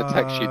number? I'm gonna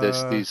text you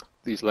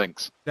these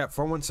links. Yeah,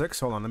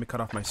 416. Hold on, let me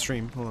cut off my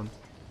stream. Hold on.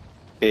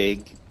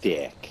 Big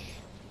dick.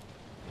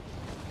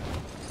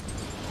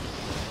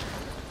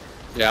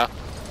 Yeah.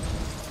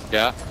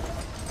 Yeah.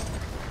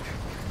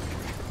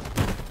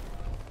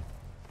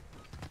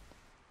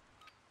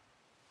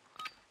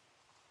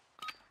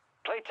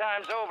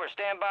 Playtime's over.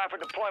 Stand by for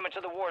deployment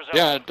to the war zone.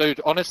 Yeah,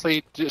 dude.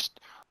 Honestly, just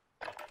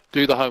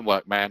do the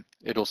homework, man.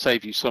 It'll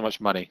save you so much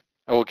money.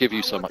 It will give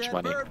you so much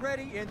money. Bird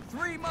ready in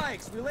 3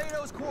 mics. Relay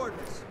those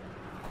coordinates.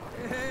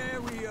 There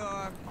we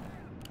are.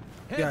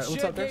 Yeah, what's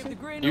Head up, gave Dixie? the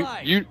green You-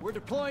 light. you- We're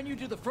deploying you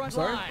to the front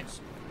Sorry?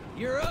 lines.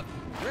 You're up.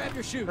 Grab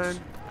your shoes. Man.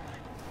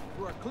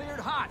 We're cleared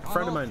hot on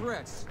Friend of all mine.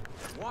 threats.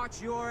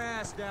 Watch your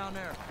ass down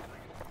there.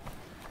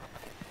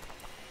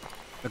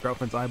 The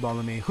girlfriend's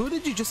eyeballing me. Who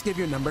did you just give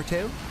your number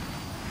to?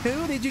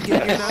 Who did you give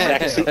your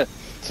number Sexy. to?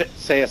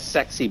 Say a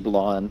sexy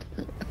blonde.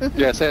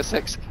 Yeah, say a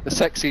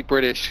sexy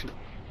British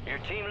Your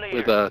team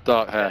leader. with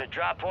dark hair, Set a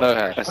drop point no for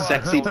your hair. A squad.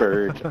 sexy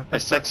bird. A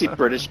sexy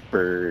British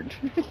bird.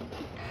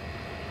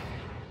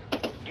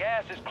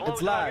 Gas is closing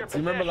It's on your lads. You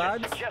remember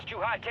possessions. lads? Suggest you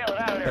hightail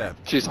it out of there. Yeah.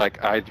 She's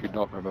like, I do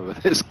not remember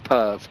this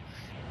perv.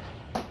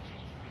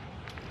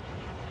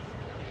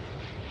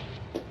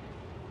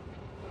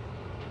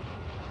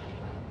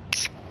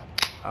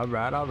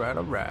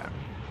 Alright.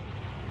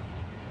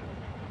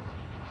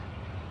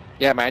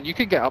 Yeah, man, you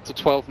can get up to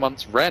 12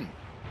 months rent.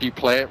 You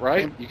play it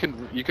right, you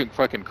can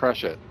fucking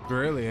crush it.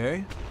 Really,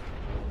 eh?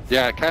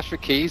 Yeah, cash for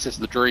keys is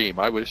the dream.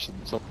 I wish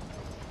some.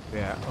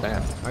 Yeah. Okay.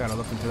 Damn. I gotta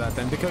look into that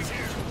then because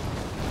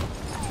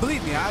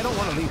believe me, I don't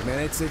want to leave, man.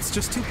 It's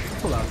just too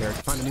people out there to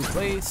find a new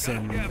place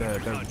and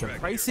the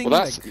pricing. Well,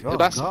 that's- like, oh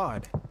that's-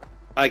 god.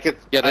 I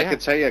could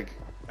tell you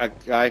a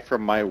guy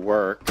from my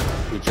work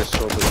who just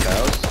sold his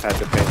house had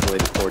to pay the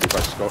lady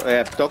 $40 to go.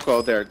 Yeah, don't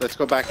go there. Let's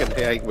go back and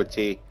hang with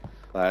T,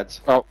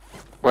 lads. Oh,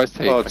 where's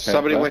T? Oh, Okay,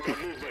 somebody where?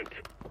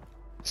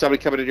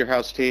 somebody coming in your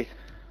house, T.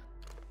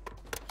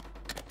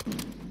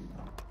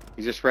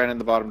 He just ran in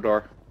the bottom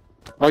door.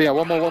 Oh yeah,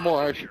 one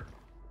more. Irish.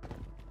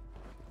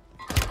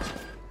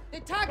 They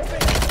tagged me!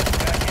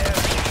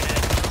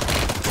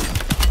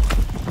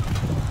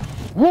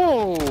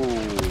 Whoa!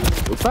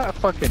 Was that a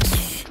fucking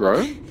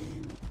drone?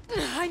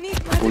 I need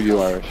Or you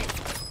Irish?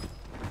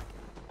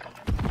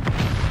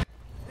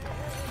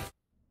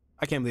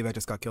 I can't believe I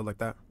just got killed like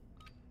that.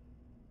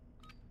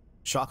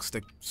 Shock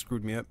stick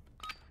screwed me up.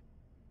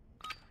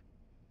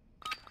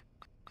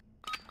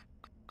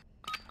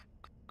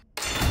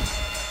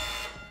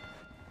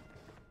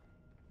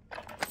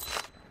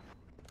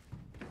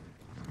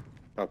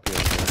 Up here.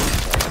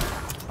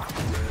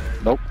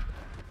 Nope.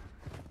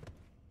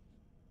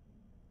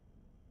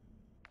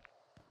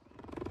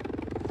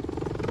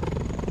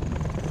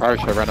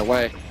 Irish, I ran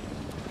away.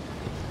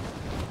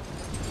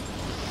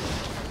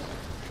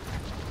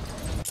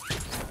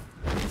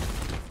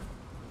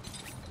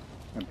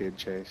 I'm being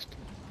chased.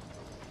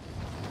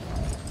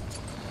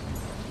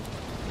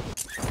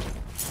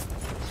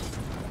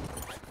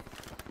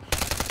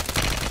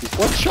 He's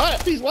one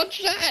shot! He's one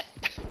shot!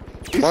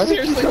 He's Why did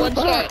you seriously go one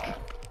back? shot!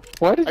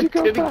 Why did I you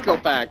go didn't back? go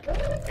back.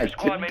 I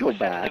Squad didn't mate go was sent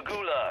back. to the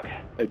gulag.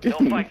 I They'll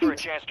didn't. fight for a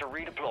chance to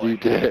redeploy. You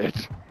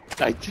did.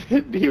 I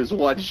didn't. He was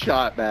one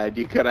shot, man.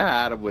 You could have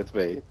had him with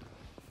me.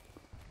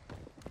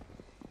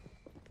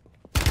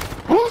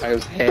 I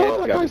was Oh,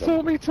 that guy handgunning saw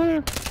him. me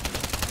too.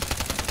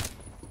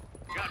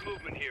 Got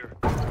movement here.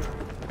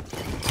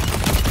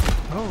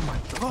 Oh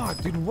my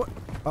god, dude, what?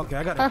 Okay,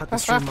 I gotta cut the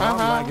stream off. I'm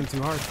lagging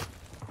too hard.